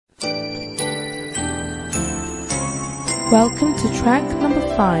Welcome to track number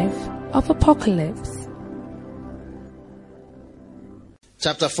 5 of Apocalypse.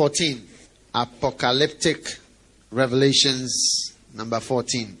 Chapter 14, Apocalyptic Revelations number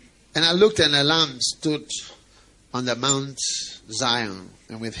 14. And I looked, and a Lamb stood on the Mount Zion,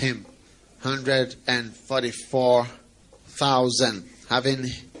 and with him 144,000, having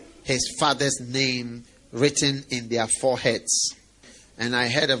his Father's name written in their foreheads. And I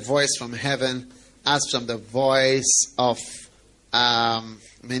heard a voice from heaven as from the voice of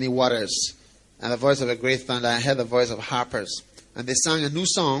many waters, and the voice of a great thunder. I heard the voice of harpers, and they sang a new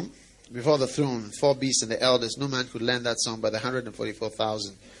song before the throne, 4 beasts and the elders. No man could learn that song but the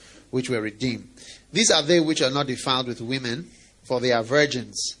 144,000 which were redeemed. These are they which are not defiled with women, for they are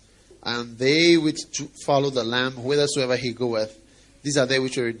virgins, and they which follow the Lamb whithersoever he goeth. These are they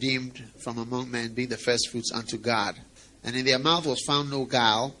which were redeemed from among men, being the firstfruits unto God. And in their mouth was found no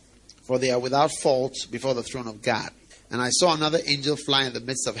guile, for they are without fault before the throne of God. And I saw another angel fly in the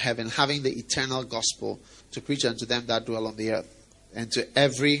midst of heaven, having the eternal gospel to preach unto them that dwell on the earth, and to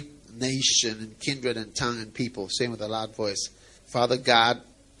every nation and kindred and tongue and people, saying with a loud voice, Father God,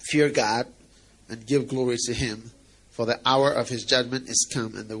 fear God, and give glory to him, for the hour of his judgment is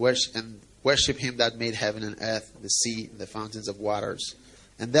come, and worship him that made heaven and earth, the sea, and the fountains of waters.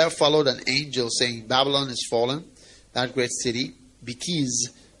 And there followed an angel, saying, Babylon is fallen, that great city, because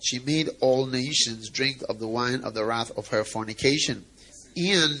she made all nations drink of the wine of the wrath of her fornication.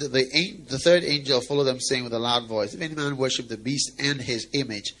 And the third angel followed them, saying with a loud voice, If any man worship the beast and his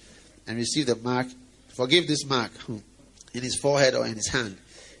image, and receive the mark, forgive this mark, in his forehead or in his hand,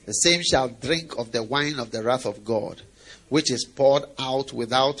 the same shall drink of the wine of the wrath of God, which is poured out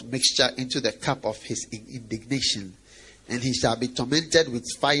without mixture into the cup of his indignation. And he shall be tormented with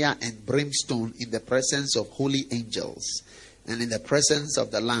fire and brimstone in the presence of holy angels, and in the presence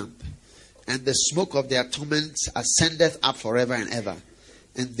of the Lamb. And the smoke of their torment ascendeth up forever and ever.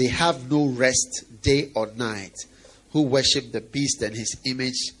 And they have no rest day or night, who worship the beast and his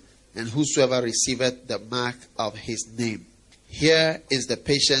image, and whosoever receiveth the mark of his name. Here is the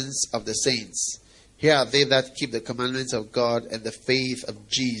patience of the saints. Here are they that keep the commandments of God and the faith of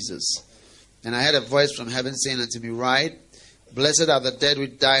Jesus. And I heard a voice from heaven saying unto me, Write, Blessed are the dead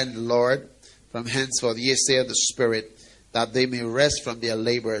which die in the Lord, from henceforth yea saith the Spirit, that they may rest from their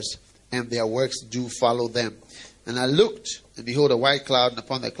labors, and their works do follow them. And I looked, and behold, a white cloud, and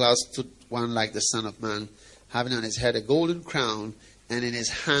upon the cloud stood one like the Son of Man, having on his head a golden crown, and in his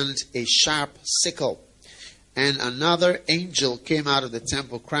hand a sharp sickle. And another angel came out of the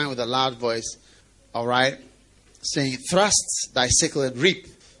temple, crying with a loud voice, saying, Thrust thy sickle and reap,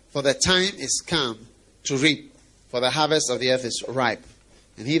 for the time is come to reap, for the harvest of the earth is ripe.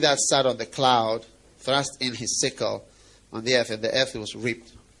 And he that sat on the cloud thrust in his sickle on the earth, and the earth was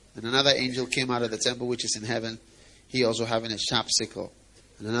reaped. And another angel came out of the temple which is in heaven, he also having a sharp sickle.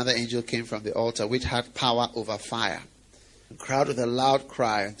 And another angel came from the altar, which had power over fire, and cried with a loud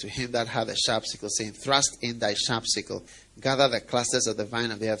cry unto him that had a sharp sickle, saying, Thrust in thy sharp sickle, gather the clusters of the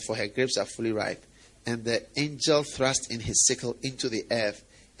vine of the earth, for her grapes are fully ripe. And the angel thrust in his sickle into the earth,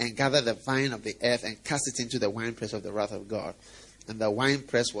 and gathered the vine of the earth, and cast it into the winepress of the wrath of God. And the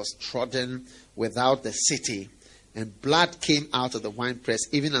winepress was trodden without the city, and blood came out of the winepress,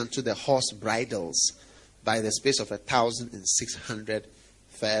 even unto the horse bridles, by the space of 1,600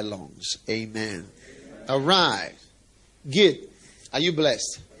 furlongs. Amen. All right. Good. Are you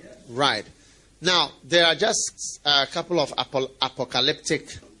blessed? Right. Now, there are just a couple of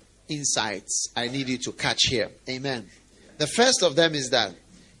apocalyptic insights I need you to catch here. Amen. The first of them is that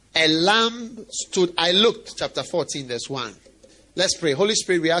a lamb stood. I looked, chapter 14, verse 1. Let's pray. Holy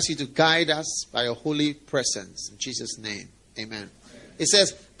Spirit, we ask you to guide us by your holy presence. In Jesus' name. Amen. It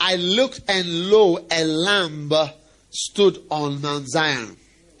says, I looked, and lo, a lamb stood on Mount Zion.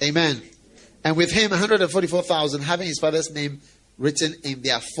 Amen. And with him 144,000, having his Father's name written in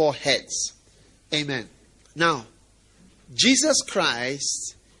their foreheads. Amen. Now, Jesus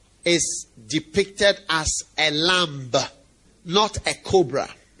Christ is depicted as a lamb, not a cobra.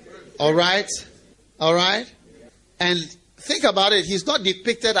 All right? All right? And think about it. He's not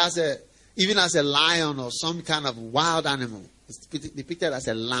depicted even as a lion or some kind of wild animal. He's depicted as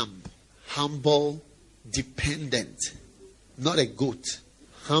a lamb. Humble, dependent. Not a goat.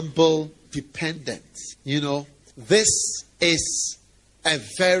 Humble, dependent. This is a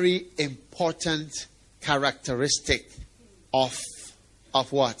very important characteristic of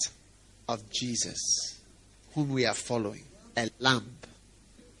what? Of Jesus, whom we are following. A lamb.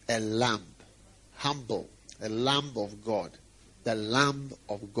 A lamb. Humble. The Lamb of God. The Lamb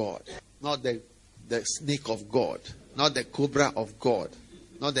of God. Not the snake of God. Not the cobra of God.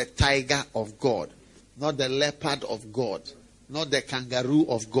 Not the tiger of God. not the leopard of God, not the kangaroo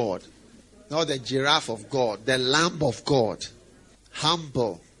of God, not the giraffe of God, the lamb of God.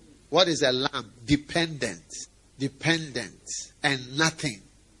 Humble. What is a lamb? Dependent. Dependent and nothing.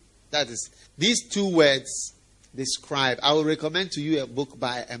 That is, these two words describe. I will recommend to you a book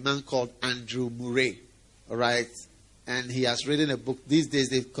by a man called Andrew Murray. All right? And he has written a book. These days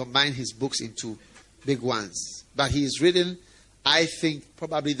they've combined his books into big ones. But he's written, I think,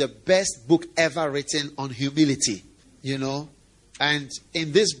 probably the best book ever written on humility. You know? And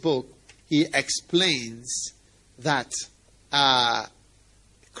in this book, he explains that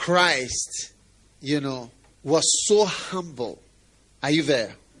Christ, was so humble. Are you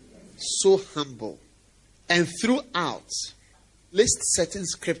there? So humble. And throughout, list certain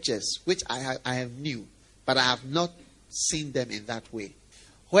scriptures which I have knew, but I have not seen them in that way,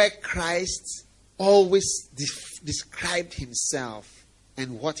 where Christ always described himself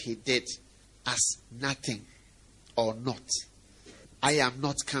and what he did as nothing or not. I am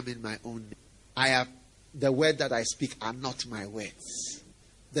not come in my own name. The word that I speak are not my words.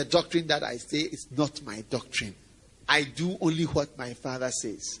 The doctrine that I say is not my doctrine. I do only what my Father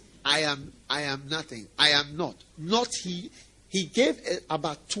says. I am nothing. I am not. Not he. He gave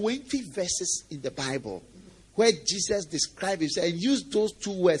about 20 verses in the Bible where Jesus described himself and used those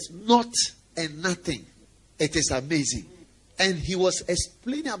two words, not and nothing. It is amazing. And he was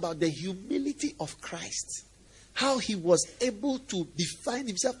explaining about the humility of Christ. How he was able to define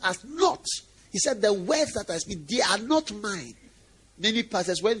himself as not. He said, the words that I speak, they are not mine. Many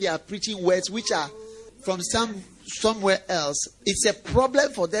pastors, when they are preaching words which are from somewhere else, it's a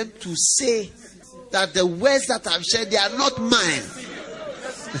problem for them to say that the words that I've shared, they are not mine.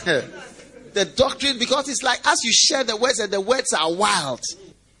 The doctrine, because it's like as you share the words and the words are wild.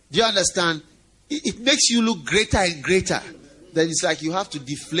 Do you understand? It makes you look greater and greater. Then it's like you have to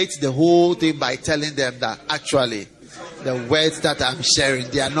deflate the whole thing by telling them that actually the words that I'm sharing,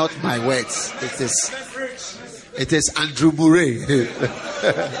 they are not my words. It is Andrew Murray.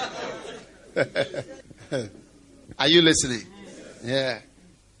 Are you listening? Yeah.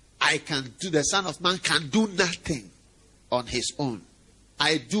 The Son of Man can do nothing on his own.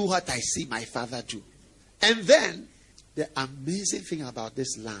 I do what I see my Father do. And then, the amazing thing about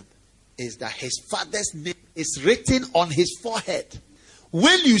this lamb is that his Father's name is written on his forehead.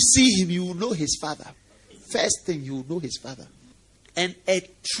 When you see him, you will know his Father. First thing, you will know his Father. And a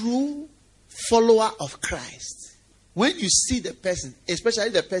true follower of Christ, when you see the person, especially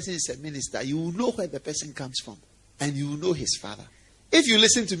the person is a minister, you will know where the person comes from. And you will know his Father. If you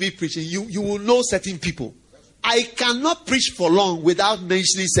listen to me preaching, you will know certain people. I cannot preach for long without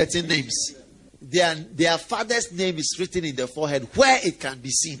mentioning certain names. Their father's name is written in the forehead where it can be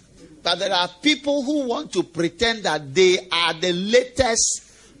seen. But there are people who want to pretend that they are the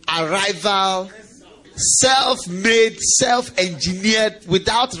latest arrival, self-made, self-engineered,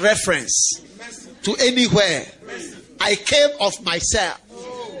 without reference to anywhere. I came of myself.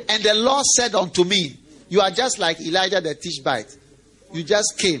 And the Lord said unto me, you are just like Elijah the Tishbite. You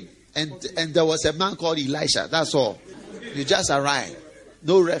just came. And there was a man called Elisha. That's all. You just arrived.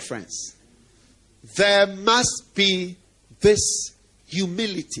 No reference. There must be this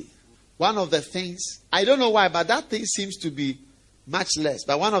humility. One of the things, I don't know why, but that thing seems to be much less.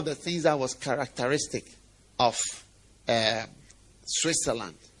 But one of the things that was characteristic of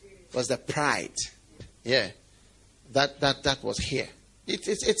Switzerland was the pride. Yeah. That was here.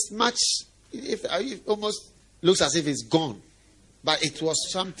 It's much, it almost looks as if it's gone. But it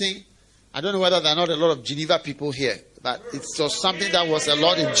was something, I don't know whether there are not a lot of Geneva people here, but it was something that was a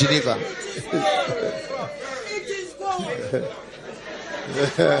lot in Geneva. It is gone.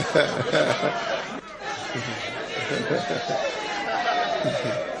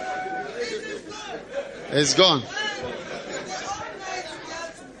 It's gone.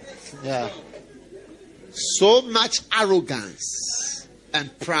 Yeah. So much arrogance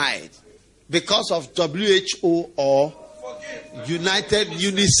and pride because of WHO or United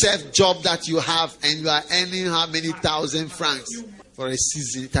UNICEF job that you have, and you are earning how many thousand francs for a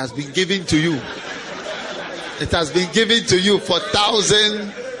season. It has been given to you. It has been given to you for 1,000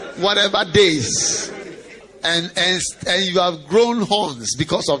 whatever days, and you have grown horns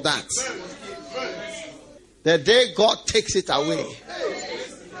because of that. The day God takes it away,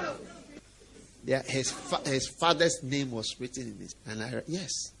 his father's name was written in this, and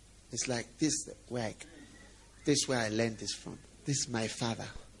yes, it's like this. This is where I learned this from. This is my Father.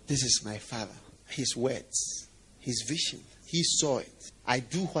 This is my Father. His words, his vision. He saw it. I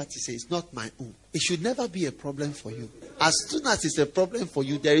do what he says, not my own. It should never be a problem for you. As soon as it's a problem for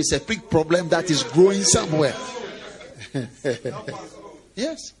you, there is a big problem that is growing somewhere.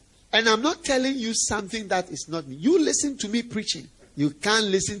 Yes. And I'm not telling you something that is not me. You listen to me preaching. You can't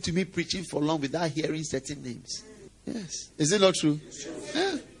listen to me preaching for long without hearing certain names. Yes. Is it not true?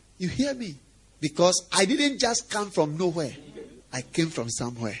 Yeah. You hear me. Because I didn't just come from nowhere. I came from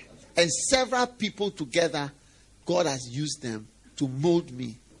somewhere. And several people together, God has used them to mold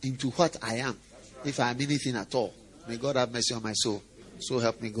me into what I am. If I am anything at all. May God have mercy on my soul. So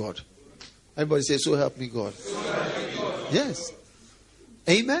help me God. Everybody say, so help me God. So help me God. Yes.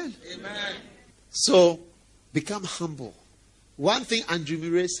 Amen. Amen. So, become humble. One thing Andrew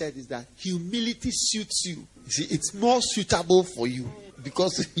Murray said is that humility suits you. You see, it's more suitable for you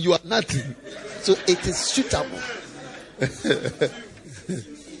because you are nothing. So, it is suitable.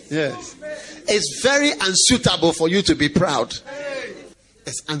 Yes. It's very unsuitable for you to be proud.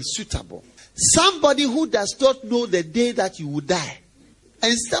 It's unsuitable. Somebody who does not know the day that you will die,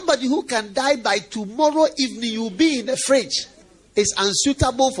 and somebody who can die by tomorrow evening, you will be in the fridge. It's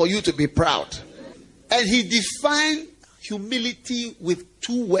unsuitable for you to be proud. And he defined humility with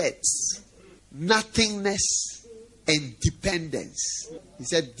 2 words: nothingness and dependence. He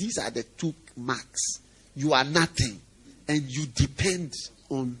said these are the 2 marks. You are nothing and you depend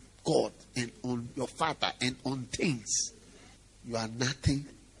on God and on your Father and on things. You are nothing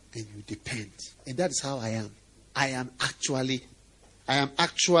and you depend. And that is how I am. I am actually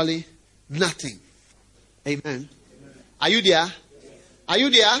nothing. Amen. Are you there? Are you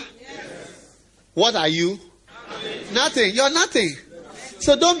there? Yes. What are you? Nothing. You're nothing.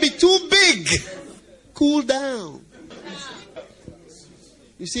 So don't be too big. Cool down.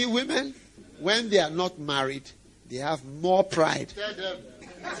 You see, women, when they are not married, they have more pride.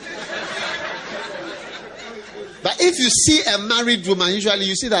 But if you see a married woman, usually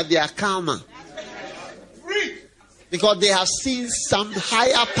you see that they are calmer. Because they have seen some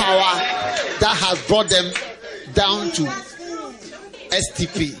higher power that has brought them down to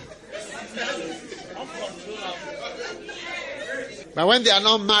STP. But when they are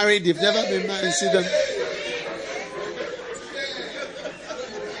not married, they've never been married, you see them.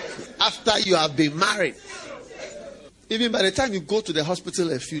 After you have been married, even by the time you go to the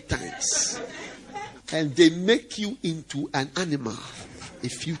hospital a few times, and they make you into an animal a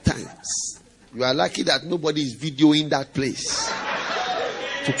few times, you are lucky that nobody is videoing that place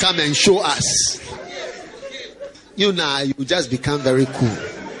to come and show us. You now, you just become very cool.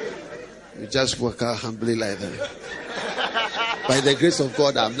 You just walk out humbly like that. By the grace of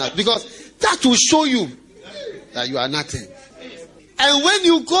God, I'm not. Because that will show you that you are nothing. And when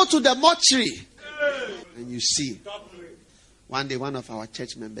you go to the mortuary and you see, one day one of our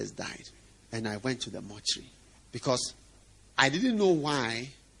church members died. And I went to the mortuary because I didn't know why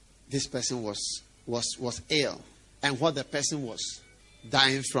this person was ill and what the person was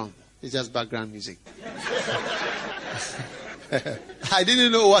dying from. It's just background music. I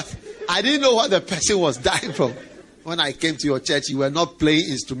didn't know what the person was dying from. When I came to your church, you were not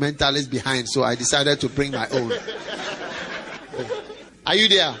playing instrumentalists behind, so I decided to bring my own. Are you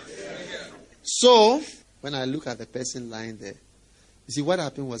there? So, when I look at the person lying there, you see, what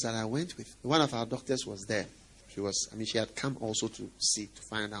happened was that I went with one of our doctors was there. She had come also to see, to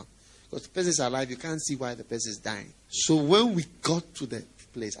find out. Because the person is alive, you can't see why the person is dying. So when we got to the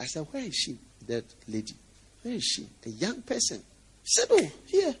place, I said, where is she? That lady. Where is she? A young person. She said, oh,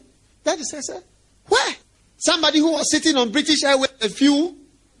 here. That is her. I said, where? Somebody who was sitting on British Airways a few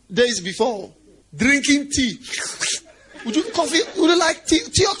days before, drinking tea. Would you like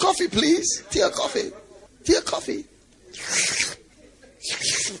tea or coffee, please? Tea or coffee? Tea or coffee?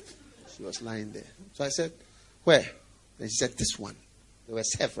 She was lying there. So I said, where? Then she said, this one. There were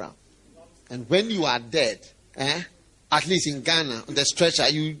several. And when you are dead, at least in Ghana, on the stretcher,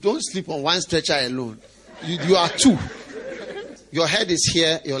 you don't sleep on one stretcher alone. You are 2. Your head is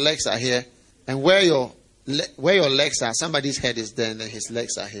here, your legs are here. And where your legs are, somebody's head is there and then his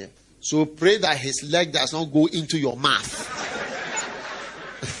legs are here. So pray that his leg does not go into your mouth.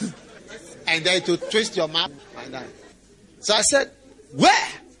 And then to twist your mouth like that. So I said, where?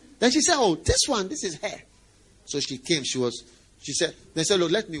 Then she said, oh, this one, this is her. So she came, she said, they said,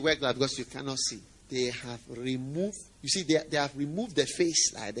 look, let me work that because you cannot see. They have removed, you see, they have removed the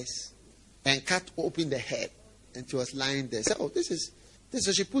face like this and cut open the head. And she was lying there. Said, oh, this is.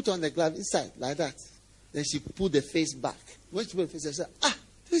 So she put on the glove inside like that. Then she put the face back. When she put the face, I said,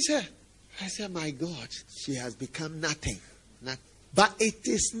 this is her. I said, my God, she has become nothing. But it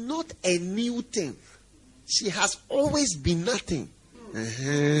is not a new thing. She has always been nothing.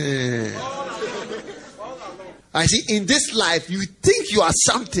 I see, in this life, you think you are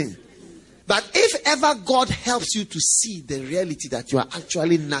something. But if ever God helps you to see the reality that you are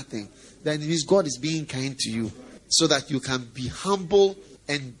actually nothing, then it means God is being kind to you so that you can be humble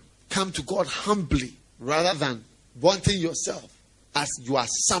and come to God humbly rather than wanting yourself as you are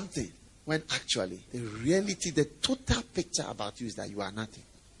something, when actually the reality, the total picture about you is that you are nothing.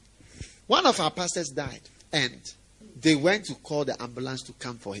 One of our pastors died, and they went to call the ambulance to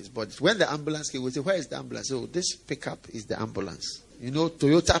come for his body. When the ambulance came, we said, "Where is the ambulance?" "Oh, this pickup is the ambulance."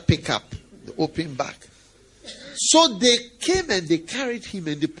 Toyota pickup, the open back. So they came and they carried him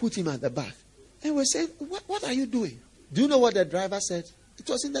and they put him at the back. And we said, what are you doing? Do you know what the driver said? It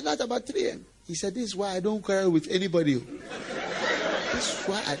was in the night about 3 a.m. He said, "This is why I don't quarrel with anybody. This is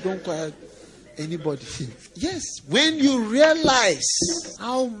why I don't quarrel with anybody." Yes, when you realize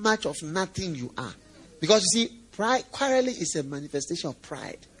how much of nothing you are. Because you see, quarreling is a manifestation of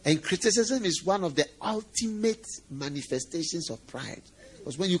pride. And criticism is one of the ultimate manifestations of pride.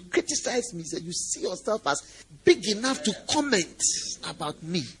 Because when you criticize me, you see yourself as big enough to comment about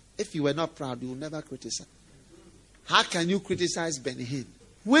me. If you were not proud, you will never criticize. How can you criticize Benny Hinn?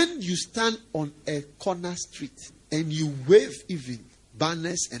 When you stand on a corner street and you wave even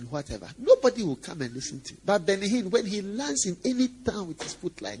banners and whatever, nobody will come and listen to you. But Benny Hinn, when he lands in any town with his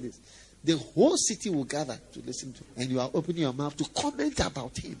foot like this, the whole city will gather to listen to him. And you are opening your mouth to comment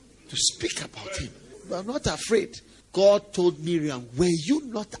about him, to speak about him. You are not afraid. God told Miriam, "Were you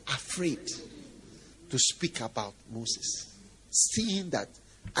not afraid to speak about Moses? Seeing that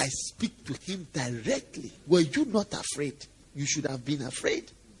I speak to him directly. Were you not afraid?" You should have been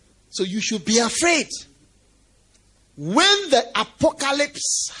afraid. So you should be afraid. When the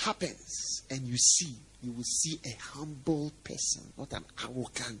apocalypse happens and you will see a humble person, not an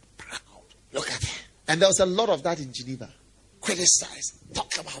arrogant, proud. Look at him. And there was a lot of that in Geneva. Criticize,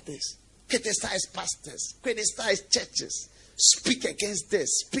 talk about this. Criticize pastors, criticize churches, speak against this,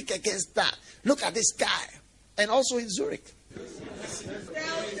 speak against that. Look at this guy. And also in Zurich.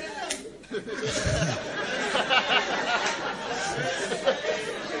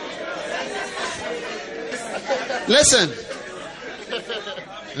 Listen.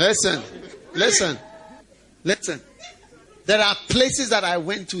 There are places that I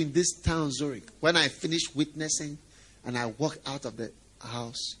went to in this town, Zurich. When I finished witnessing and I walked out of the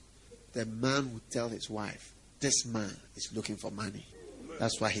house, the man would tell his wife, "This man is looking for money.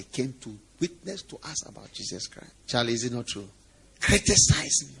 That's why he came to witness to us about Jesus Christ." Charlie, is it not true?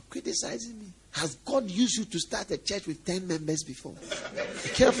 Criticizing me. Has God used you to start a church with 10 members before? Be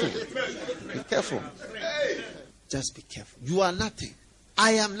careful. Be careful. Just be careful. You are nothing.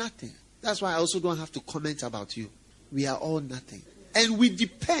 I am nothing. That's why I also don't have to comment about you. We are all nothing. And we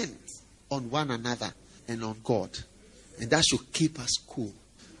depend on one another and on God. And that should keep us cool.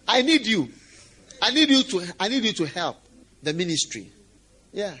 I need you. I need you to help the ministry.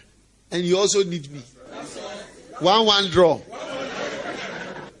 Yeah. And you also need me. 1-1 draw.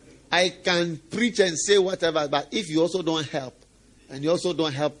 I can preach and say whatever, but if you also don't help, and you also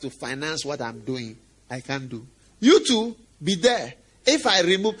don't help to finance what I'm doing, I can't do. You two, be there. If I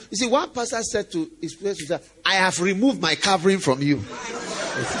remove, you see, one pastor said to his pastor, "I have removed my covering from you."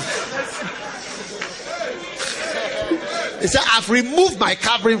 He said, "I've removed my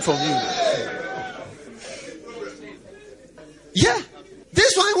covering from you." Yeah.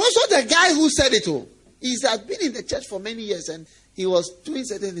 This one was also the guy who said it all. He had been in the church for many years and he was doing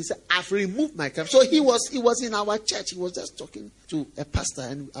something. He said, "I've removed my covering." So he was in our church. He was just talking to a pastor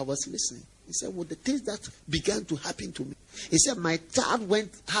and I was listening. He said, "Well, the things that began to happen to me." He said, "My child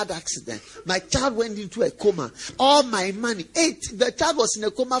had accident. My child went into a coma. All my money, the child was in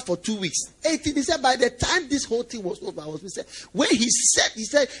a coma for 2 weeks. 18. He said, by the time this whole thing was over, he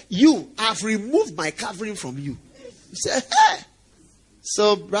said, "You, I've removed my covering from you." He said, "Hey."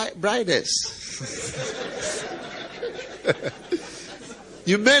 So, brides,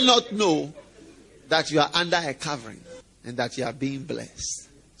 you may not know that you are under a covering and that you are being blessed.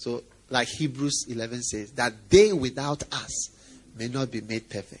 So, like Hebrews 11 says, that they without us may not be made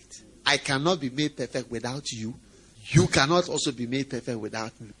perfect. I cannot be made perfect without you. You cannot also be made perfect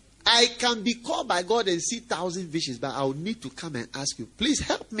without me. I can be called by God and see 1,000 visions, but I will need to come and ask you, "Please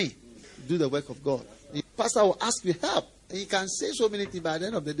help me do the work of God." The pastor will ask you help. And he can say so many things, but at the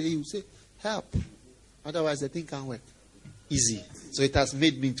end of the day, he will say, "Help." Otherwise, the thing can't work. Easy. So it has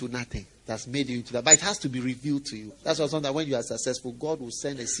made me into nothing. It has made you into that. But it has to be revealed to you. That's why sometimes when you are successful, God will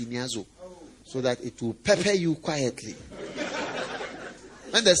send a siniazo so that it will pepper you quietly.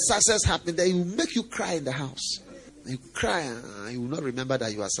 When the success happens, then it will make you cry in the house. You cry and you will not remember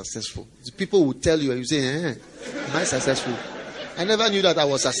that you are successful. The people will tell you and you say, "Am I successful? I never knew that I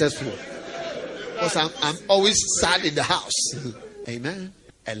was successful." Because I'm always sad in the house. Amen.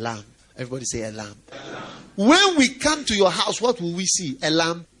 A lamp. Everybody say a lamp. When we come to your house, what will we see? A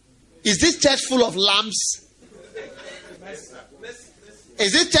lamp. Is this church full of lamps?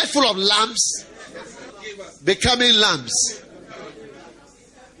 Is it church full of lambs? Becoming lambs.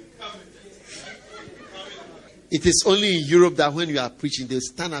 It is only in Europe that when you are preaching, they'll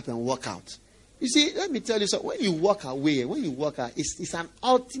stand up and walk out. You see, let me tell you something. When you walk away, it's an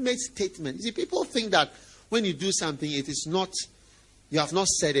ultimate statement. You see, people think that when you do something, it is not, you have not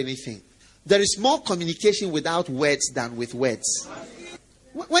said anything. There is more communication without words than with words.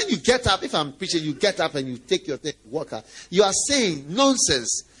 When you get up, if I'm preaching, you get up and you take your walk out. You are saying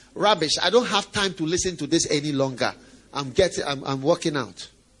nonsense, rubbish. I don't have time to listen to this any longer. I'm walking out.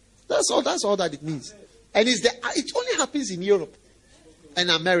 That's all that it means. And it only happens in Europe and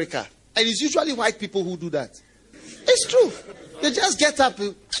America. And it's usually white people who do that. It's true. They just get up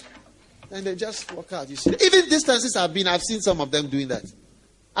and they just walk out. You see, even distances I've seen some of them doing that.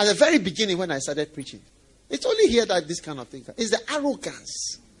 At the very beginning when I started preaching. It's only here that this kind of thing. It's the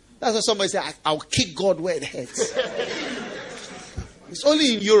arrogance. That's why somebody say, I'll kick God where it hurts. It's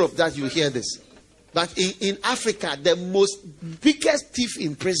only in Europe that you hear this. But in Africa, the biggest thief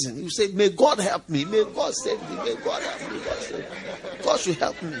in prison, you say, may God help me. May God save me. May God help me. God save me. God should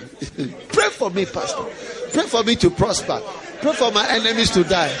help me. Pray for me, Pastor. Pray for me to prosper. Pray for my enemies to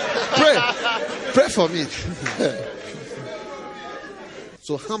die. Pray for me.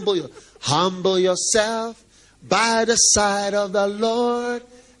 So humble yourself by the side of the Lord,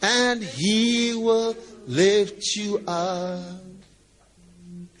 and He will lift you up.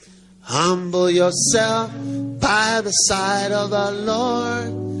 Humble yourself by the side of the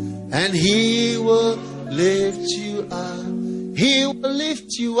Lord, and He will lift you up. He will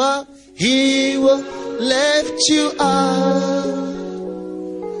lift you up. He will lift you up.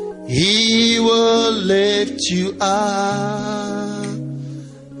 He will lift you up.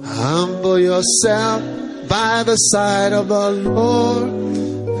 Humble yourself by the side of the Lord,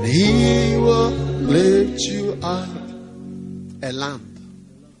 and He will lift you up. A lamb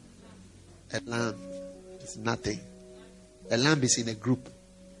is nothing. A lamb is in a group.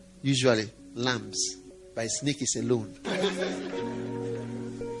 Usually lambs. But a snake is alone.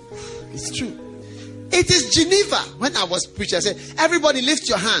 It's true. It is Geneva. When I was preaching, I said, everybody lift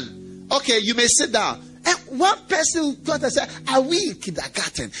your hand. Okay, you may sit down. And one person got and said, are we in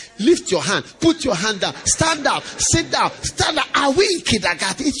kindergarten? Lift your hand. Put your hand down. Stand up. Sit down. Stand up. Are we in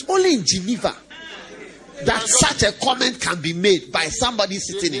kindergarten? It's only in Geneva that such a comment can be made by somebody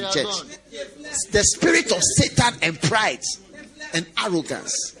sitting in church. The spirit of Satan and pride and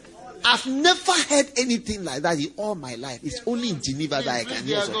arrogance. I've never heard anything like that in all my life. It's only in Geneva that I can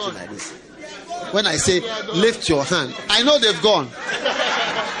hear something like this. When I say lift your hand, I know they've gone.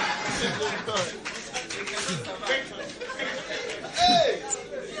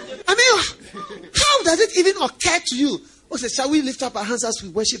 I mean, how does it even occur to you? Okay, shall we lift up our hands as we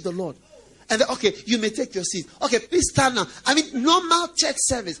worship the Lord? And then, okay, you may take your seat. Okay, please stand now. I mean, normal church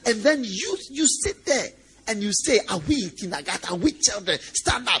service. And then you sit there and you say, are we in kindergarten? Are we children?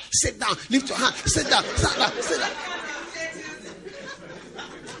 Stand up, sit down, lift your hand, sit down, stand up, sit down.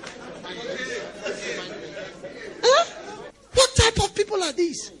 Huh? What type of people are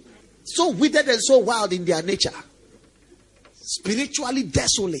these? So withered and so wild in their nature. Spiritually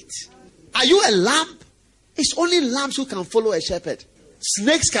desolate. Are you a lamb? It's only lambs who can follow a shepherd.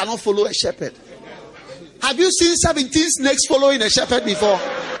 Snakes cannot follow a shepherd. Have you seen 17 snakes following a shepherd before?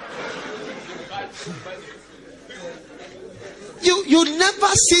 You never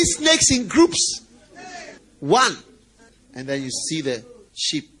see snakes in groups. One. And then you see the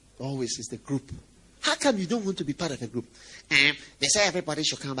sheep. Always is the group. How come you don't want to be part of a group? They say everybody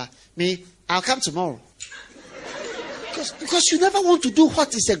should come back. Me, I'll come tomorrow. Because you never want to do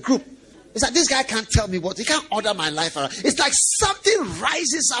what is a group. It's like this guy can't tell me what. He can't order my life around. It's like something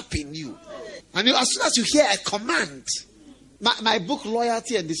rises up in you. And as soon as you hear a command. My book,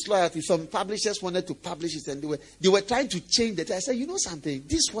 Loyalty and Disloyalty, some publishers wanted to publish it and they were trying to change it. I said, you know something?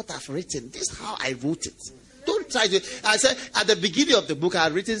 This is what I've written. This is how I wrote it. Don't try to. I said, at the beginning of the book, I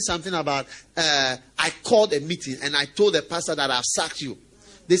had written something about, I called a meeting and I told the pastor that I've sacked you.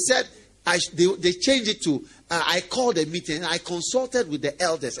 They said, they changed it to, I called a meeting and I consulted with the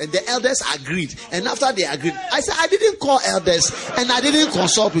elders and the elders agreed. And after they agreed, I said, I didn't call elders and I didn't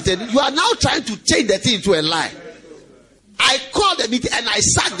consult with them. You are now trying to change the thing to a lie. I called the meeting and I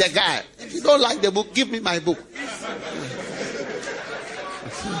sacked the guy. If you don't like the book, give me my book.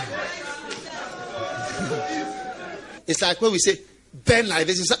 It's like when we say, bend like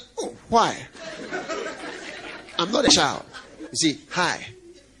this, it's like, oh, why? I'm not a child. You see, high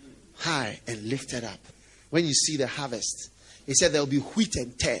and lifted up. When you see the harvest, he said there will be wheat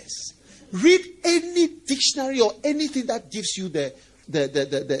and tares. Read any dictionary or anything that gives you the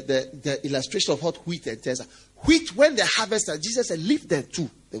illustration of what wheat and tares are. Wheat, when the harvest time, Jesus said, leave them too,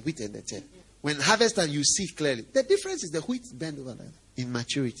 the wheat and the tares. When harvest time, you see clearly. The difference is the wheat bend over like that, in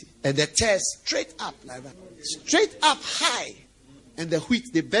maturity. And the tares straight up like that. Straight up high. And the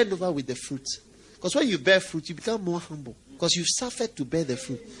wheat, they bend over with the fruit. Because when you bear fruit, you become more humble. Because you've suffered to bear the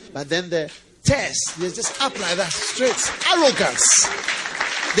fruit. But then the tares, they're just up like that, straight. Arrogance.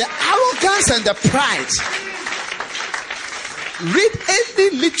 The arrogance and the pride. Read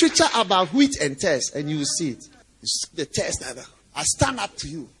any literature about wheat and tares, and you will see it. You see the tares like that. I stand up to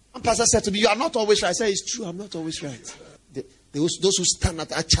you. One pastor said to me, you are not always right. I said, it's true, I'm not always right. Those who stand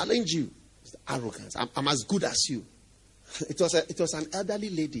up, I challenge you. It's the arrogance. I'm as good as you. It was an elderly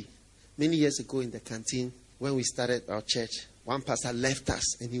lady many years ago in the canteen when we started our church. One pastor left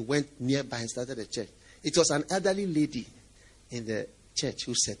us and he went nearby and started a church. It was an elderly lady in the church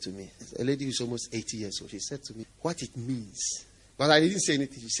who said to me, a lady who's almost 80 years old, she said to me what it means. But I didn't say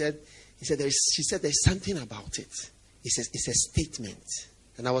anything. She said there's something about it. He says it's a statement.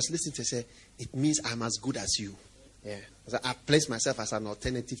 And I was listening to her say, it means I'm as good as you. Yeah. I placed myself as an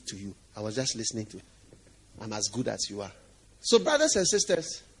alternative to you. I was just listening to it. I'm as good as you are. So brothers and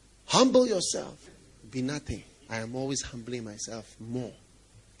sisters, humble yourself. Be nothing. I am always humbling myself more.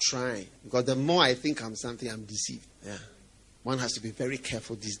 Trying. Because the more I think I'm something, I'm deceived. Yeah. One has to be very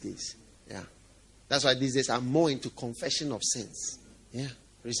careful these days. Yeah. That's why these days I'm more into confession of sins. Yeah.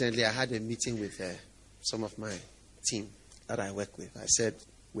 Recently I had a meeting with some of my team that I work with. I said,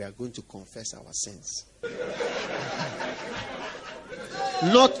 we are going to confess our sins.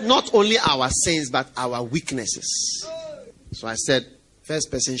 Not only our sins, but our weaknesses. So I said, first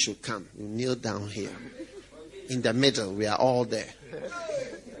person should come. You kneel down here. In the middle, we are all there.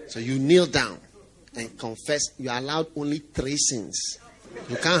 So you kneel down and confess. You are allowed only 3 sins.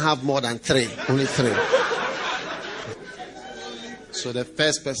 You can't have more than 3. Only 3. So the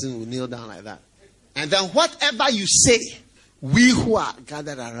first person will kneel down like that. And then whatever you say, we who are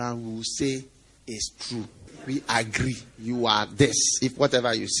gathered around will say is true. We agree. You are this. If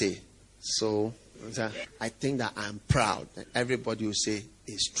whatever you say. So I think that I'm proud. And everybody will say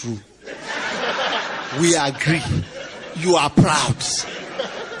it's true. We agree. You are proud.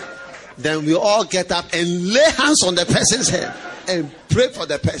 Then we all get up and lay hands on the person's head and pray for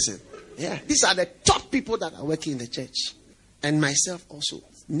the person. Yeah. These are the top people that are working in the church. And myself also.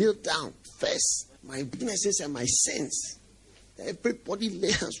 Kneel down first. My weaknesses and my sins. Everybody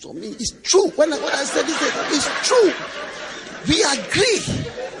lay hands on me. It's true. When I said this, it's true. We agree.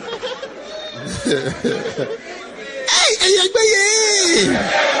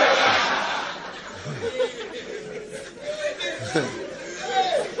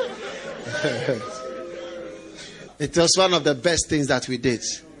 It was one of the best things that we did.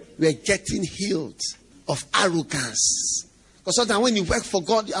 We are getting healed of arrogance. Because sometimes when you work for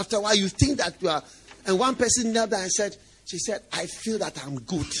God, after a while you think that you are. And one person knelt down and said, she said, I feel that I'm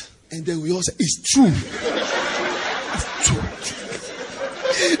good. And then we all said, it's true. It's true.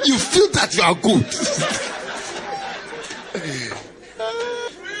 You feel that you are good.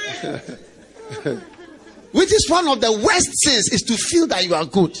 Which is one of the worst sins, is to feel that you are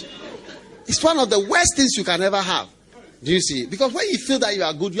good. It's one of the worst things you can ever have. Do you see? Because when you feel that you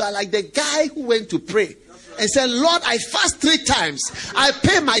are good, you are like the guy who went to pray and said, Lord, I fast 3 times. I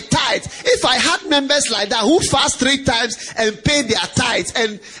pay my tithe. If I had members like that who fast 3 times and pay their tithes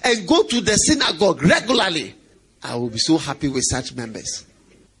and go to the synagogue regularly, I will be so happy with such members.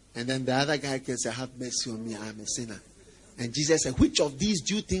 And then the other guy can say, have mercy on me, I am a sinner. And Jesus said, which of these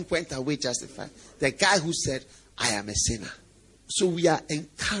do you think went away justified? The guy who said, I am a sinner. So we are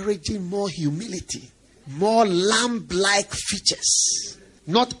encouraging more humility, more lamb-like features.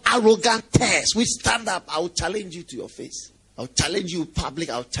 Not arrogant tears which stand up. I will challenge you to your face. I will challenge you in public.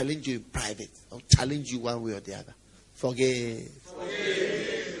 I will challenge you in private. I will challenge you one way or the other. Forgive.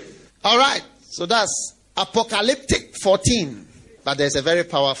 All right. So that's Apocalyptic 14. But there's a very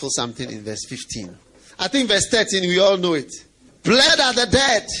powerful something in verse 15. I think verse 13, we all know it. Blessed are the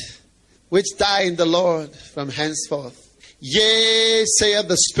dead which die in the Lord from henceforth. Yea, saith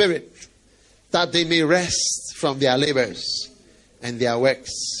the Spirit, that they may rest from their labors, and their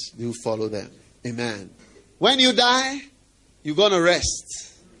works do follow them. Amen. When you die, you're going to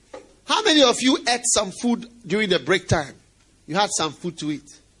rest. How many of you ate some food during the break time? You had some food to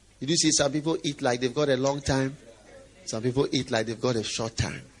eat. Did you see some people eat like they've got a long time? Some people eat like they've got a short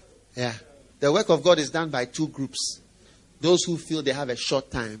time. Yeah. The work of God is done by 2 groups. Those who feel they have a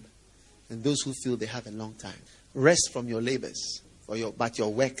short time and those who feel they have a long time. Rest from your labors. But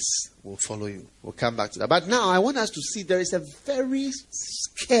your works will follow you. We'll come back to that. But now I want us to see there is a very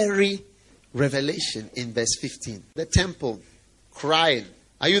scary revelation in verse 15. The temple crying.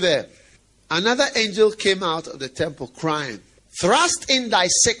 Are you there? Another angel came out of the temple crying, "Thrust in thy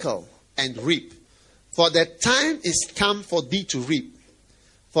sickle and reap, for the time is come for thee to reap,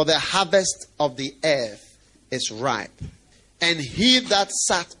 for the harvest of the earth is ripe." And he that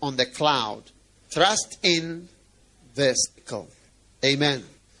sat on the cloud thrust in the sickle. Amen.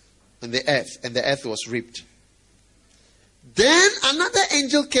 And the earth was reaped. Then another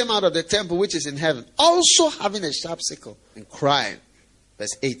angel came out of the temple which is in heaven, also having a sharp sickle, and cried.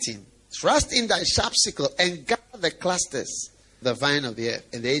 Verse 18. "Thrust in thy sharp sickle and gather the clusters, the vine of the earth."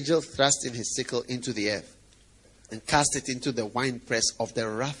 And the angel thrust in his sickle into the earth, and cast it into the winepress of the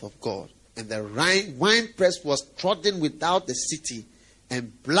wrath of God. And the winepress was trodden without the city,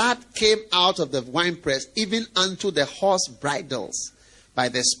 and blood came out of the winepress, even unto the horse bridles, by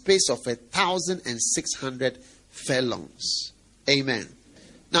the space of 1,600 furlongs. Amen.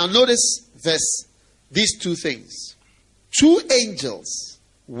 Now notice these two things. Two angels,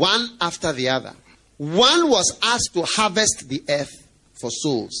 one after the other. One was asked to harvest the earth for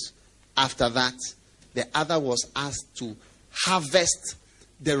souls. After that, the other was asked to harvest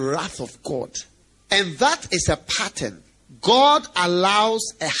the wrath of God. And that is a pattern. God allows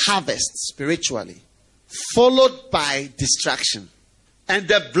a harvest spiritually, followed by distraction. And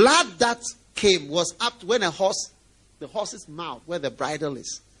the blood that came was up to when the horse's mouth, where the bridle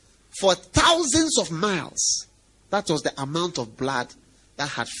is, for thousands of miles. That was the amount of blood that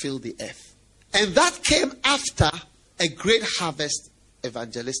had filled the earth. And that came after a great harvest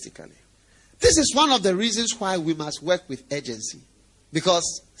evangelistically. This is one of the reasons why we must work with urgency.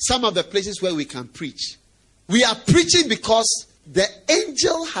 Because some of the places where we can preach, we are preaching because the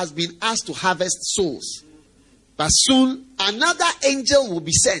angel has been asked to harvest souls. But soon another angel will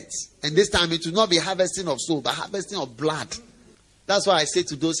be sent. And this time it will not be harvesting of souls, but harvesting of blood. That's why I say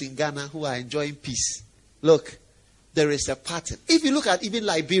to those in Ghana who are enjoying peace, look, there is a pattern. If you look at even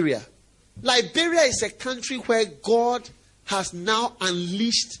Liberia, Liberia is a country where God has now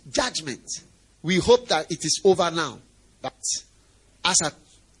unleashed judgment. We hope that it is over now. But as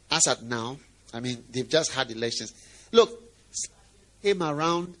at now, I mean, they've just had elections. Look, came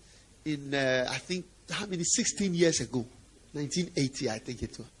around in, I think, 16 years ago. 1980, I think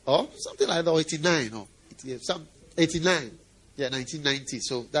it was. Or something like that, or 89. Or 89. Yeah, 1990.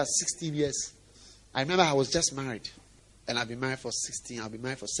 So that's 16 years. I remember I was just married. And I've been married for 16. I'll be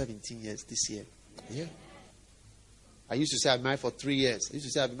married for 17 years this year. Yeah. I used to say I've been married for 3 years. I used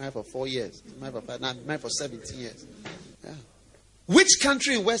to say I've been married for 4 years. I've been married for 5. Now I've been married for 17 years. Yeah. Which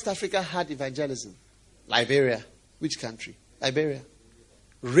country in West Africa had evangelism? Liberia. Which country? Liberia.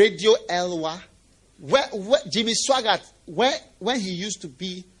 Radio Elwa. Where Jimmy Swaggart, when he used to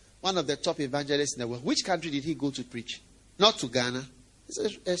be one of the top evangelists in the world, which country did he go to preach? Not to Ghana.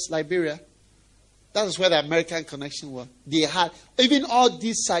 It's Liberia. That is where the American connection was. They had, even all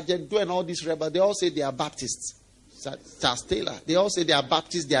these Sergeant Doe and all these rebels, they all say they are Baptists. Charles Taylor, they all say they are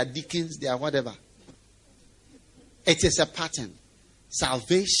Baptists, they are deacons, they are whatever. It is a pattern.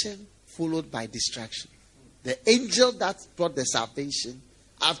 Salvation followed by distraction. The angel that brought the salvation,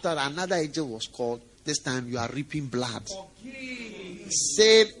 after another angel was called, this time you are reaping blood.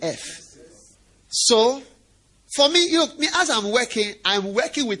 Same F. So, for me, look, as I'm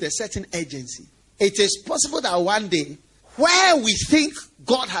working with a certain agency. It is possible that one day, where we think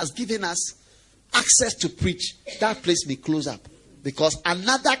God has given us access to preach, that place may close up. Because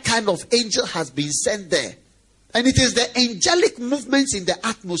another kind of angel has been sent there. And it is the angelic movements in the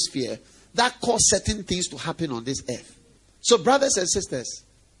atmosphere that cause certain things to happen on this earth. So, brothers and sisters,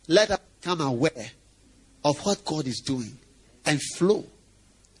 let us become aware of what God is doing and flow.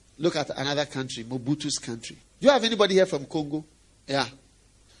 Look at another country, Mobutu's country. Do you have anybody here from Congo? Yeah.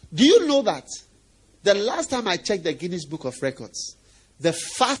 Do you know that the last time I checked the Guinness Book of Records, the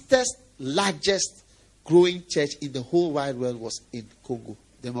fastest, largest growing church in the whole wide world was in Congo,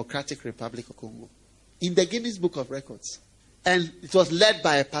 Democratic Republic of Congo. In the Guinness Book of Records. And it was led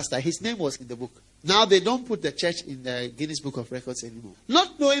by a pastor. His name was in the book. Now they don't put the church in the Guinness Book of Records anymore.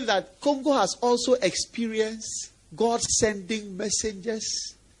 Not knowing that Congo has also experienced God sending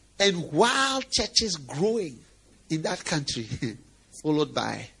messengers and wild churches growing in that country, followed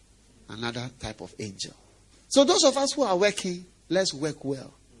by another type of angel. So those of us who are working, let's work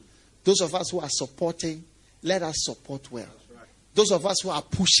well. Those of us who are supporting, let us support well. Those of us who are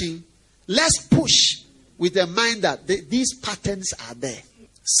pushing, let's push with the mind that these patterns are there.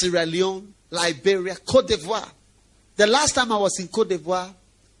 Sierra Leone, Liberia, Cote d'Ivoire. The last time I was in Cote d'Ivoire,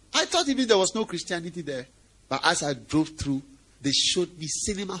 I thought even there was no Christianity there. But as I drove through, they showed me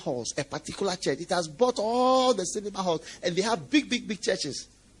cinema halls, a particular church. It has bought all the cinema halls. And they have big, big, big churches.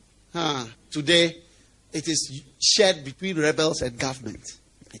 Today, it is shared between rebels and government.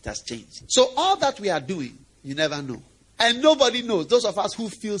 It has changed. So all that we are doing, you never know. And nobody knows. Those of us who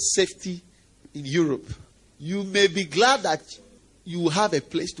feel safety in Europe, you may be glad that you will have a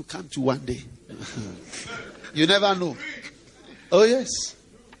place to come to one day. You never know. Oh yes.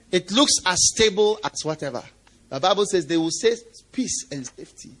 It looks as stable as whatever. The Bible says they will say peace and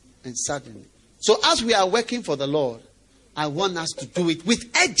safety and suddenly. So as we are working for the Lord, I want us to do it with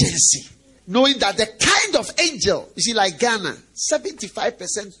urgency. Knowing that the kind of angel, you see, like Ghana,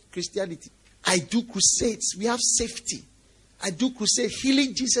 75% Christianity. I do crusades. We have safety. I do crusade,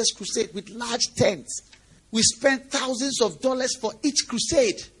 Healing Jesus crusade with large tents. We spend thousands of dollars for each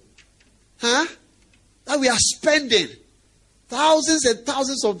crusade. That we are spending thousands and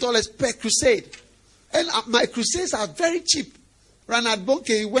thousands of dollars per crusade. And my crusades are very cheap. Reinhard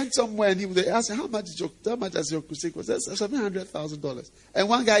Bonnke, he went somewhere and they asked him, how much does your crusade cost? $700,000. And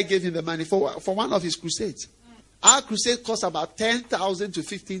one guy gave him the money for one of his crusades. Our crusade costs about $10,000 to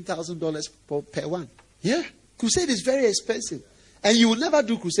 $15,000 per one. Yeah. Crusade is very expensive. And you will never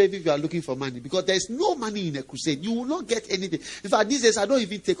do crusade if you are looking for money. Because there is no money in a crusade. You will not get anything. In fact, these days I don't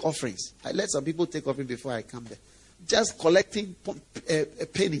even take offerings. I let some people take offerings before I come there. Just collecting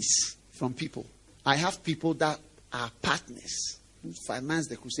pennies from people. I have people that are partners who finance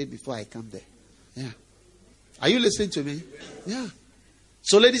the crusade before I come there. Yeah. Are you listening to me? Yeah.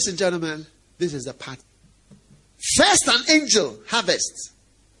 So ladies and gentlemen, this is the part. First an angel harvests.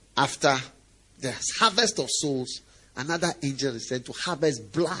 After the harvest of souls, another angel is sent to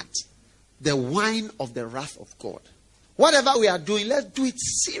harvest blood, the wine of the wrath of God. Whatever we are doing, let's do it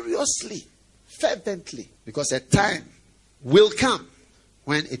seriously, fervently, because a time will come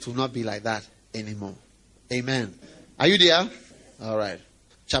when it will not be like that anymore. Amen. Are you there? All right.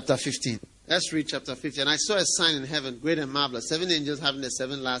 Chapter 15. Let's read chapter 15. And I saw a sign in heaven, great and marvelous, 7 angels having the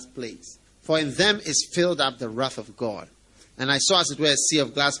 7 last plagues. For in them is filled up the wrath of God. And I saw as it were a sea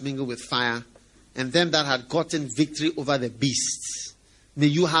of glass mingled with fire, and them that had gotten victory over the beasts. May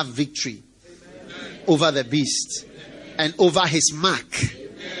you have victory over the beast, and over his mark,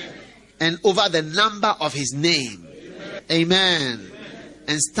 and over the number of his name. Amen.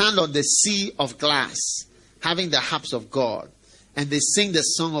 And stand on the sea of glass, having the harps of God. And they sing the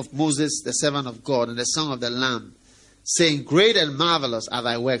song of Moses, the servant of God, and the song of the Lamb, saying, great and marvelous are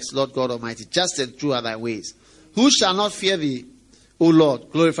thy works, Lord God Almighty. Just and true are thy ways. Who shall not fear thee, O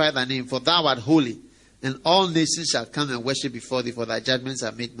Lord? Glorify thy name, for thou art holy. And all nations shall come and worship before thee, for thy judgments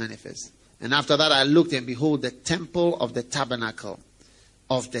are made manifest. And after that I looked, and behold, the temple of the tabernacle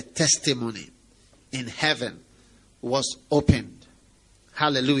of the testimony in heaven was opened.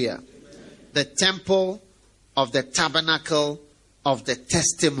 Hallelujah. Amen. The temple of the tabernacle of the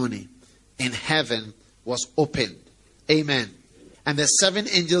testimony in heaven was opened. Amen. And the 7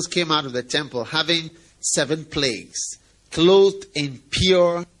 angels came out of the temple, having 7 plagues, clothed in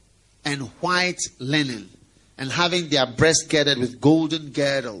pure and white linen, and having their breasts girded with golden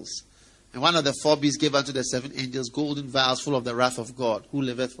girdles. And one of the 4 beasts gave unto the 7 angels golden vials full of the wrath of God, who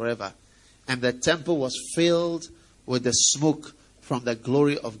liveth forever. And the temple was filled with the smoke from the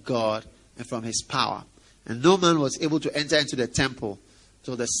glory of God and from his power. And no man was able to enter into the temple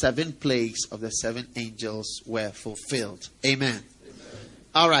till the 7 plagues of the 7 angels were fulfilled. Amen. Amen.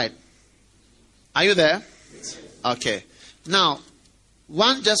 All right. Are you there? Okay. Now,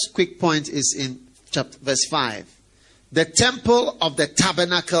 one just quick point is in verse 5. The temple of the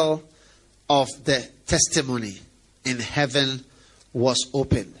tabernacle of the testimony in heaven was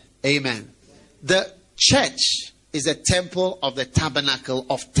opened. Amen. The church is a temple of the tabernacle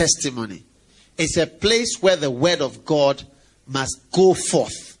of testimony. It's a place where the word of God must go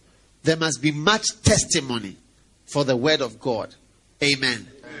forth. There must be much testimony for the word of God. Amen.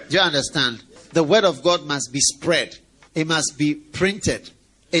 Do you understand? The word of God must be spread. It must be printed.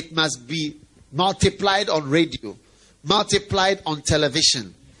 It must be multiplied on radio, multiplied on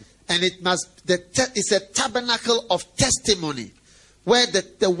television. And it must, it's a tabernacle of testimony where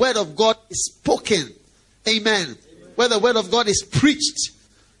the word of God is spoken. Amen. Where the word of God is preached.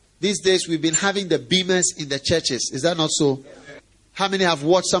 These days we've been having the beamers in the churches. Is that not so? How many have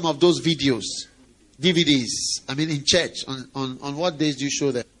watched some of those videos? DVDs. I mean in church. On what days do you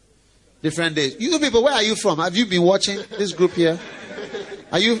show them? Different days. You people, where are you from? Have you been watching this group here?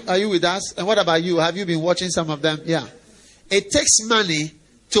 Are you with us? And what about you? Have you been watching some of them? Yeah. It takes money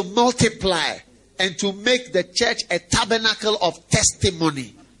to multiply and to make the church a tabernacle of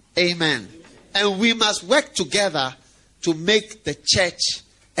testimony. Amen. And we must work together to make the church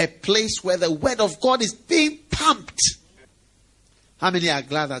a place where the word of God is being pumped. How many are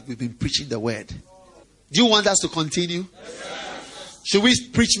glad that we've been preaching the word? Do you want us to continue? Should we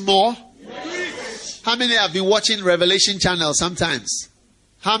preach more? How many have been watching Revelation Channel sometimes?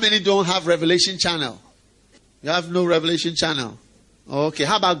 How many don't have Revelation channel? You have no Revelation channel. Okay.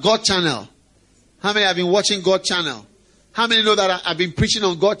 How about God channel? How many have been watching God channel? How many know that I've been preaching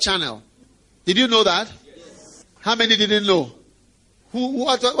on God channel? Did you know that? Yes. How many didn't know?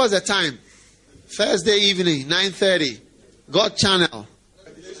 What was the time? Thursday evening, 9:30. God channel.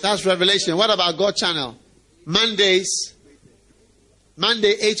 That's Revelation. What about God channel? Monday,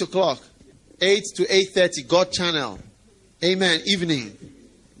 8 o'clock. 8 to 8:30, God channel. Amen. Evening.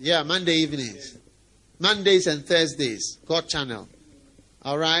 Yeah, Monday evenings. Mondays and Thursdays, God channel.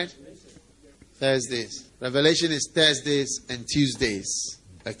 All right? Thursdays. Revelation is Thursdays and Tuesdays.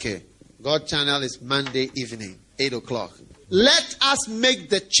 Okay. God channel is Monday evening, 8 o'clock. Let us make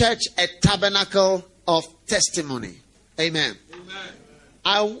the church a tabernacle of testimony. Amen.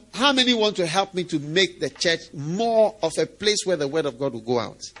 How many want to help me to make the church more of a place where the word of God will go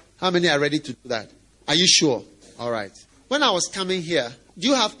out? How many are ready to do that? Are you sure? All right. When I was coming here, do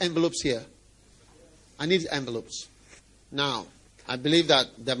you have envelopes here? I need envelopes. Now, I believe that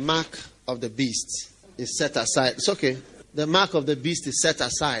the mark of the beast is set aside. It's okay. The mark of the beast is set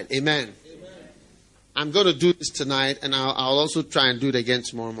aside. Amen. I'm going to do this tonight, and I'll also try and do it again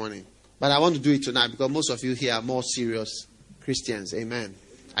tomorrow morning. But I want to do it tonight because most of you here are more serious Christians. Amen.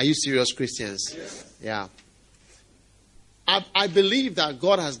 Are you serious Christians? Yes. Yeah. I believe that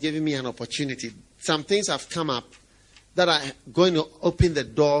God has given me an opportunity. Some things have come up that are going to open the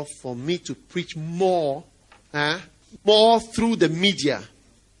door for me to preach more through the media.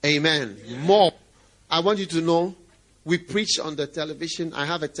 Amen. More. I want you to know, we preach on the television. I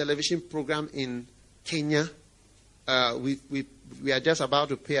have a television program in Kenya. We are just about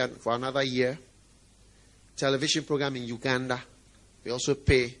to pay for another year. Television program in Uganda. We also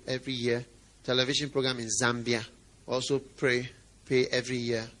pay every year. Television program in Zambia. Also pay every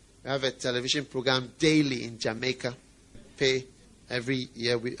year. We have a television program daily in Jamaica. Pay every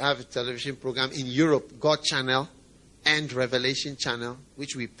year. We have a television program in Europe, God Channel and Revelation Channel,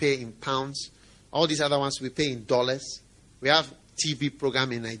 which we pay in pounds. All these other ones we pay in dollars. We have TV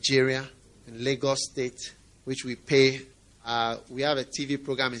program in Nigeria, in Lagos State, which we pay. We have a TV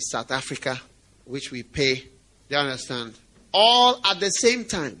program in South Africa, which we pay. Do you understand? All at the same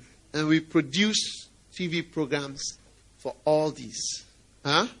time. And we produce TV programs for all these.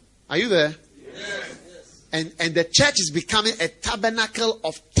 Huh? Are you there? Yes. And the church is becoming a tabernacle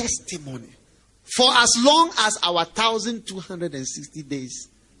of testimony. For as long as our 1,260 days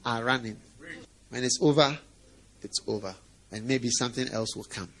are running. When it's over, it's over. And maybe something else will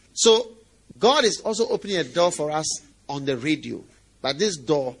come. So, God is also opening a door for us on the radio. But this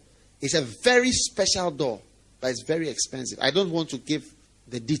door is a very special door. But it's very expensive. I don't want to give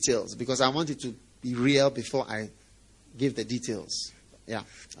the details because I want it to be real before I give the details. Yeah,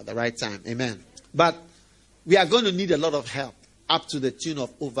 at the right time. Amen. But we are going to need a lot of help. Up to the tune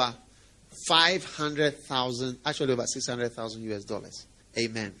of over 500,000, actually over 600,000 US dollars.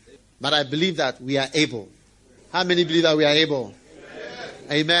 Amen. But I believe that we are able. How many believe that we are able?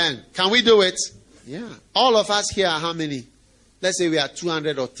 Amen. Can we do it? Yeah. All of us here are how many? Let's say we are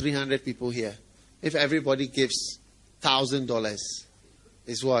 200 or 300 people here. If everybody gives $1,000,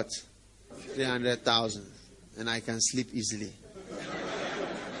 it's what? 300,000. And I can sleep easily.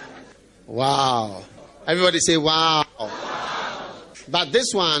 Wow. Everybody say wow. But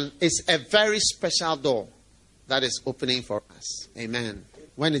this one is a very special door that is opening for us. Amen.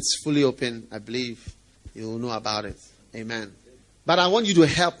 When it's fully open, I believe you will know about it. Amen. But I want you to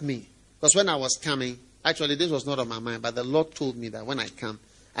help me. Because when I was coming, actually this was not on my mind, but the Lord told me that when I come,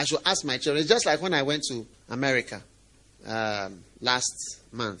 I should ask my children. It's just like when I went to America last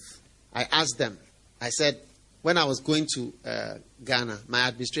month. I asked them. I said, when I was going to Ghana, my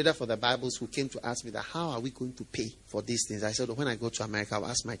administrator for the Bible school came to ask me that, how are we going to pay for these things? I said, when I go to America, I'll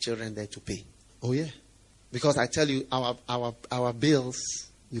ask my children there to pay. Oh, yeah. Because I tell you, our bills,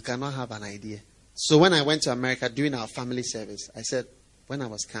 you cannot have an idea. So when I went to America during our family service, I said, when I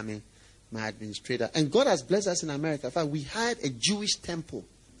was coming, my administrator, and God has blessed us in America. In fact, we had a Jewish temple,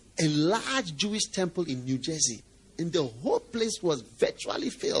 a large Jewish temple in New Jersey. And the whole place was virtually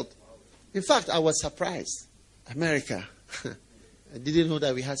filled. In fact, I was surprised. America. I didn't know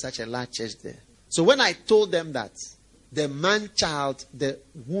that we had such a large church there. So when I told them that the man-child, the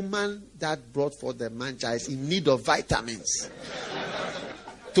woman that brought forth the man-child is in need of vitamins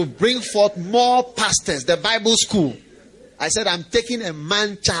to bring forth more pastors, the Bible school, I said, I'm taking a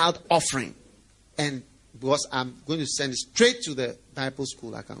man-child offering. And because I'm going to send it straight to the Bible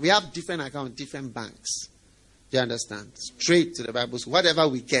school account. We have different accounts, different banks. Do you understand? Straight to the Bible school. Whatever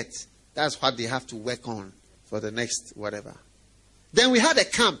we get, that's what they have to work on for the next whatever. Then we had a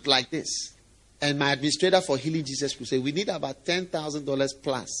camp like this. And my administrator for Healing Jesus Crusade, we need about $10,000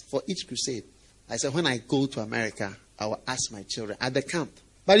 plus for each crusade. I said, when I go to America, I will ask my children at the camp.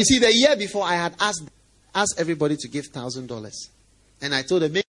 But you see, the year before, I had asked everybody to give $1,000. And I told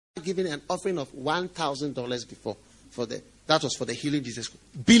them, maybe giving an offering of $1,000 before. That was for the Healing Jesus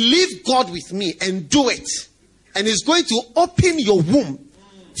Crusade. Believe God with me and do it. And it's going to open your womb,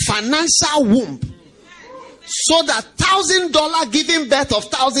 financial womb, so that $1,000 giving birth of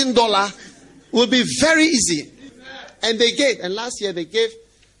 $1,000 will be very easy. And they gave. And last year they gave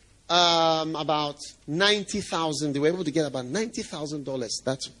about $90,000. They were able to get about $90,000.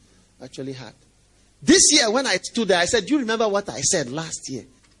 That's actually hard. This year when I stood there, I said, do you remember what I said last year?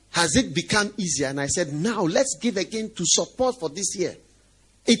 Has it become easier? And I said, now let's give again to support for this year.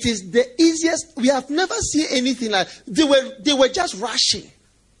 It is the easiest. We have never seen anything like. They were just rushing.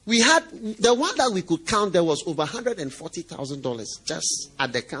 We had the one that we could count. There was over $140,000 just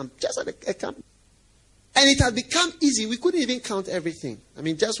at the camp, and it had become easy. We couldn't even count everything. I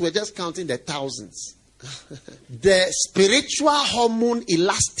mean, we're just counting the thousands. The spiritual hormone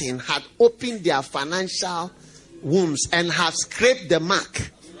elastin had opened their financial wombs and have scraped the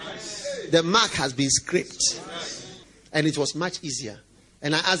mark. The mark has been scraped, and it was much easier.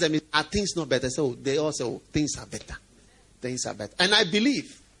 And I asked them, are things not better? So they all say, oh, things are better. Things are better. And I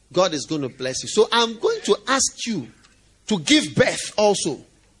believe God is going to bless you. So I'm going to ask you to give birth also.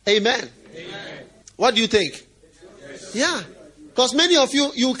 Amen. Amen. What do you think? Yeah. Because many of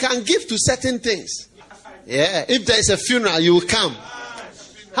you can give to certain things. Yeah. If there is a funeral, you will come.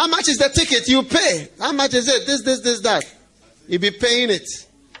 How much is the ticket? You pay. How much is it? This, that. You'll be paying it.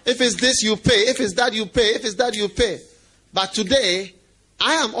 If it's this, you pay. If it's that, you pay. If it's that, you pay. But today,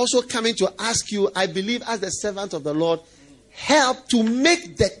 I am also coming to ask you, I believe as the servant of the Lord, help to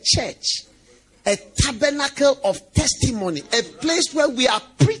make the church a tabernacle of testimony, a place where we are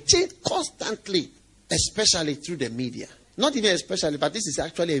preaching constantly, especially through the media. Not even especially, but this is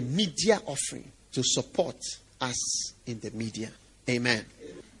actually a media offering to support us in the media. Amen.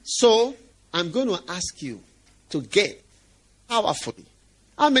 So, I'm going to ask you to get powerfully.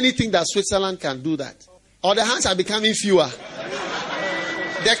 How many think that Switzerland can do that? Or the hands are becoming fewer?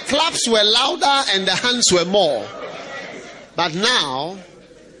 The claps were louder and the hands were more. But now,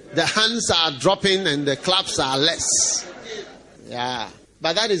 the hands are dropping and the claps are less. Yeah.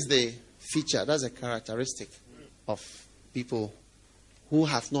 But that is the feature, that's a characteristic of people who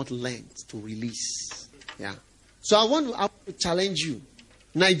have not learned to release. Yeah. So I want to challenge you.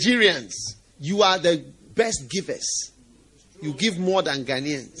 Nigerians, you are the best givers. You give more than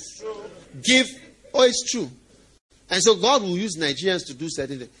Ghanaians. Give. Oh, it's true. And so God will use Nigerians to do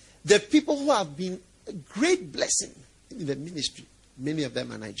certain things. The people who have been a great blessing in the ministry, many of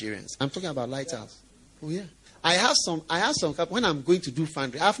them are Nigerians. I'm talking about Lighthouse. Oh, yeah. I have some when I'm going to do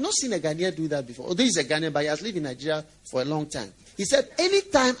fundraising. I've not seen a Ghanaian do that before. Although he's a Ghanaian, but he has lived in Nigeria for a long time. He said,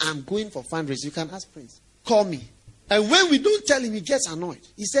 anytime I'm going for fundraising, you can ask Prince. Call me. And when we don't tell him, he gets annoyed.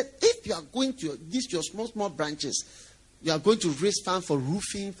 He said, if you are going to your small branches, you are going to raise funds for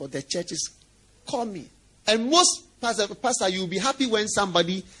roofing, for the churches, call me. And most pastor, you'll be happy when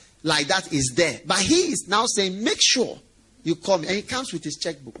somebody like that is there. But he is now saying, make sure you call me. And he comes with his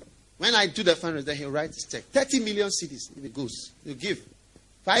checkbook. When I do the fundraiser, he'll write his check. 30 million cedis, if it goes. You give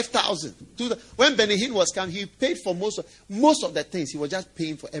 5,000. When Benny Hinn was coming, he paid for most of the things. He was just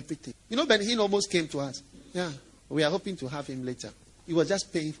paying for everything. You know, Benny Hinn almost came to us. Yeah. We are hoping to have him later. He was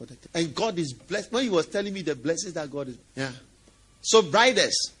just paying for the thing. And God is blessed. When he was telling me the blessings that God is. Yeah. So,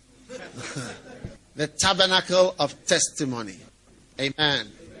 briders. The tabernacle of testimony. Amen.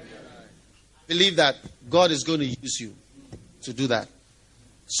 Believe that God is going to use you to do that.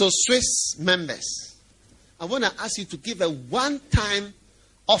 So, Swiss members, I want to ask you to give a one-time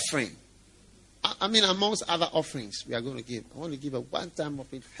offering. I mean, amongst other offerings we are going to give. I want to give a one-time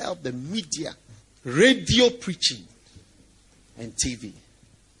offering to help the media, radio preaching, and TV.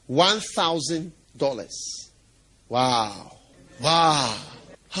 $1,000. Wow. Wow.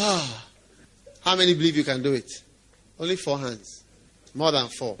 How many believe you can do it? Only 4 hands. More than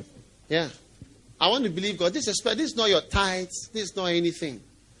 4. Yeah. I want to believe God. This is not your tithes. This is not anything.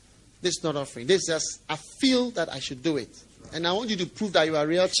 This is not offering. This is just, I feel that I should do it. And I want you to prove that you are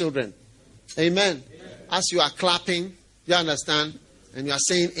real children. Amen. As you are clapping, you understand, and you are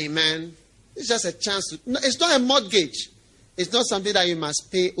saying amen. It's just a chance to. No, it's not a mortgage. It's not something that you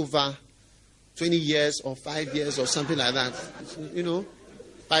must pay over 20 years or 5 years or something like that. You know.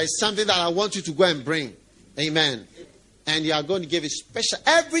 But it's something that I want you to go and bring. Amen. And you are going to give it special.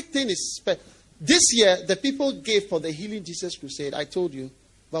 Everything is special. This year, the people gave for the Healing Jesus Crusade, I told you,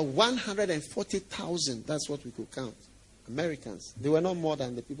 about 140,000. That's what we could count. Americans. They were not more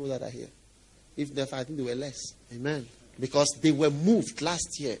than the people that are here. If I think they were less. Amen. Because they were moved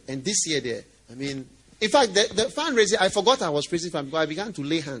last year. And this year, in fact, the fundraising, I forgot I was praising for because I began to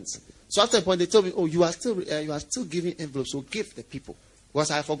lay hands. So after a point, they told me, you are still giving envelopes, so give the people.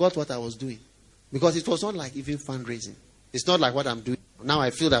 Because I forgot what I was doing. Because it was not like even fundraising. It's not like what I'm doing. Now I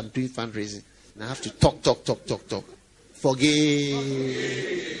feel that I'm doing fundraising. And I have to talk. Forgive.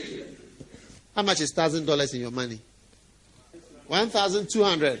 How much is $1,000 in your money?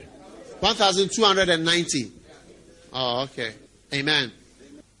 1,200. 1,290. Oh, okay. Amen.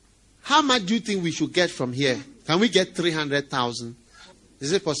 How much do you think we should get from here? Can we get 300,000?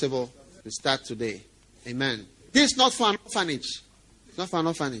 Is it possible? We start today. Amen. This is not for an orphanage. It's not for an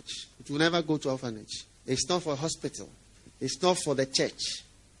orphanage. It will never go to orphanage. It's not for a hospital. It's not for the church.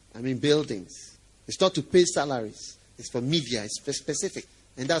 Buildings. It's not to pay salaries. It's for media. It's specific.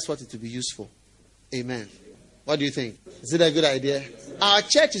 And that's what it will be used for. Amen. What do you think? Is it a good idea? Our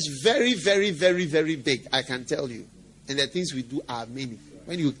church is very, very, very, very big, I can tell you. And the things we do are many.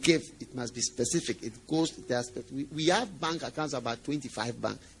 When you give, it must be specific. It goes to the aspect. We have bank accounts, about 25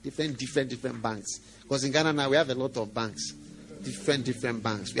 banks. Different banks. Because in Ghana now, we have a lot of banks. Different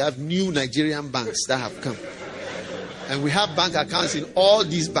banks. We have new Nigerian banks that have come. And we have bank accounts in all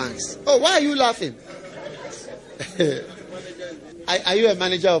these banks. Oh, why are you laughing? Are you a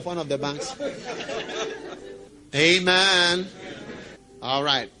manager of one of the banks? Amen. All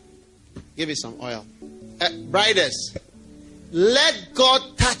right. Give me some oil. Brides, let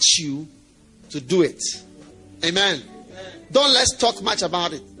God touch you to do it. Amen. Don't let's talk much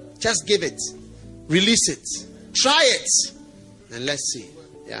about it. Just give it. Release it. Try it. And let's see.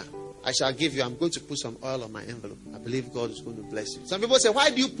 Yeah. I shall give you. I'm going to put some oil on my envelope. I believe God is going to bless you. Some people say, why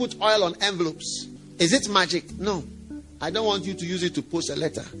do you put oil on envelopes? Is it magic? No. I don't want you to use it to post a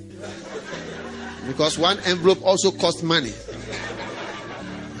letter. Because one envelope also costs money.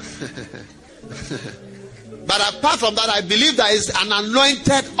 But apart from that, I believe there is an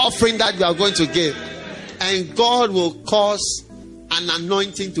anointed offering that you are going to give. And God will cause an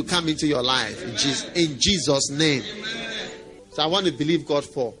anointing to come into your life. In Jesus' name. So I want to believe God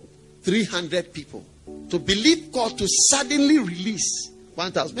for 300 people. To believe God to suddenly release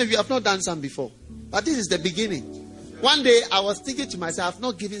 1,000. Maybe you have not done some before. But this is the beginning. One day I was thinking to myself, I've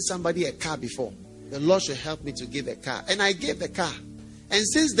not given somebody a car before. The Lord should help me to give a car. And I gave the car. And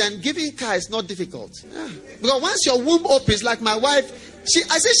since then, giving a car is not difficult. Yeah. Because once your womb opens, like my wife,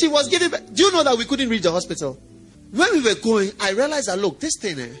 I said she was giving. Do you know that we couldn't reach the hospital? When we were going, I realized that, look, this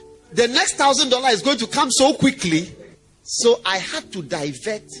thing, the next $1,000 is going to come so quickly. So I had to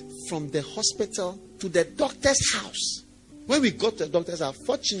divert from the hospital to the doctor's house. When we got to the doctor's house,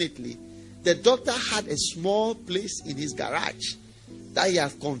 fortunately, the doctor had a small place in his garage that he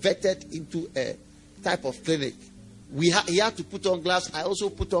had converted into a type of clinic. He had to put on gloves. I also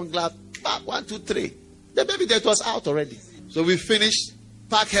put on gloves. 1, 2, 3. The baby that was out already. So we finished.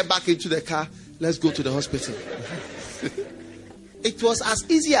 Pack her back into the car. Let's go to the hospital. It was as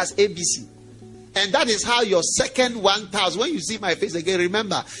easy as ABC. And that is how your second 1,000. When you see my face again,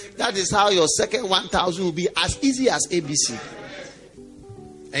 remember that is how your second 1,000 will be as easy as ABC.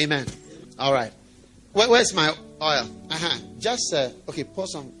 Amen. All right. Where's my oil? Just okay. Pour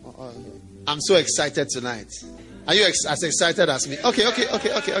some oil here. I'm so excited tonight. Are you as excited as me?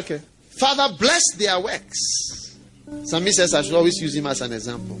 Okay. Father, bless their works. Sammy says I should always use him as an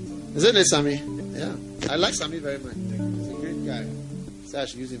example. Isn't it, Sammy? Yeah. I like Sammy very much. He's a great guy. So I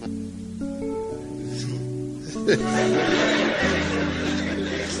should use him.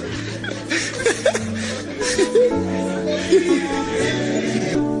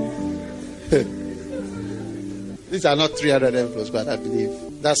 These are not 300 envelopes, but I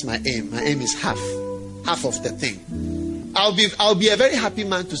believe that's my aim. My aim is half of the thing. I'll be a very happy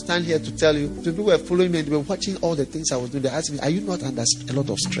man to stand here to tell you. People were following me and they were watching all the things I was doing. They asked me, are you not under a lot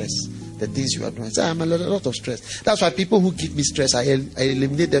of stress? The things you are doing. I said, I'm under a lot of stress. That's why people who give me stress, I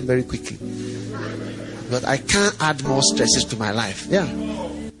eliminate them very quickly. But I can't add more stresses to my life. Yeah.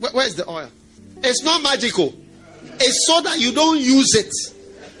 Where's the oil? It's not magical. It's so that you don't use it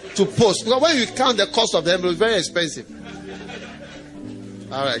to post. Because when you count the cost of the envelope, it's very expensive.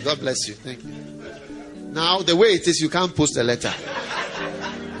 All right. God bless you. Thank you. Now, the way it is, you can't post a letter.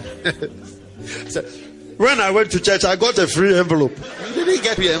 So, when I went to church, I got a free envelope. You didn't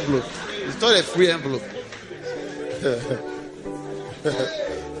get a free envelope. It's not a free envelope.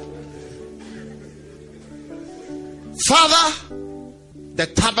 Father, the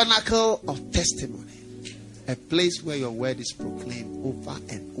tabernacle of testimony, a place where your word is proclaimed over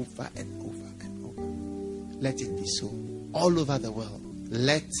and over and over and over. Let it be so all over the world.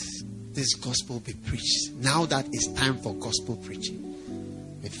 Let this gospel be preached. Now that it's time for gospel preaching.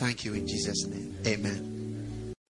 We thank you in Jesus' name. Amen.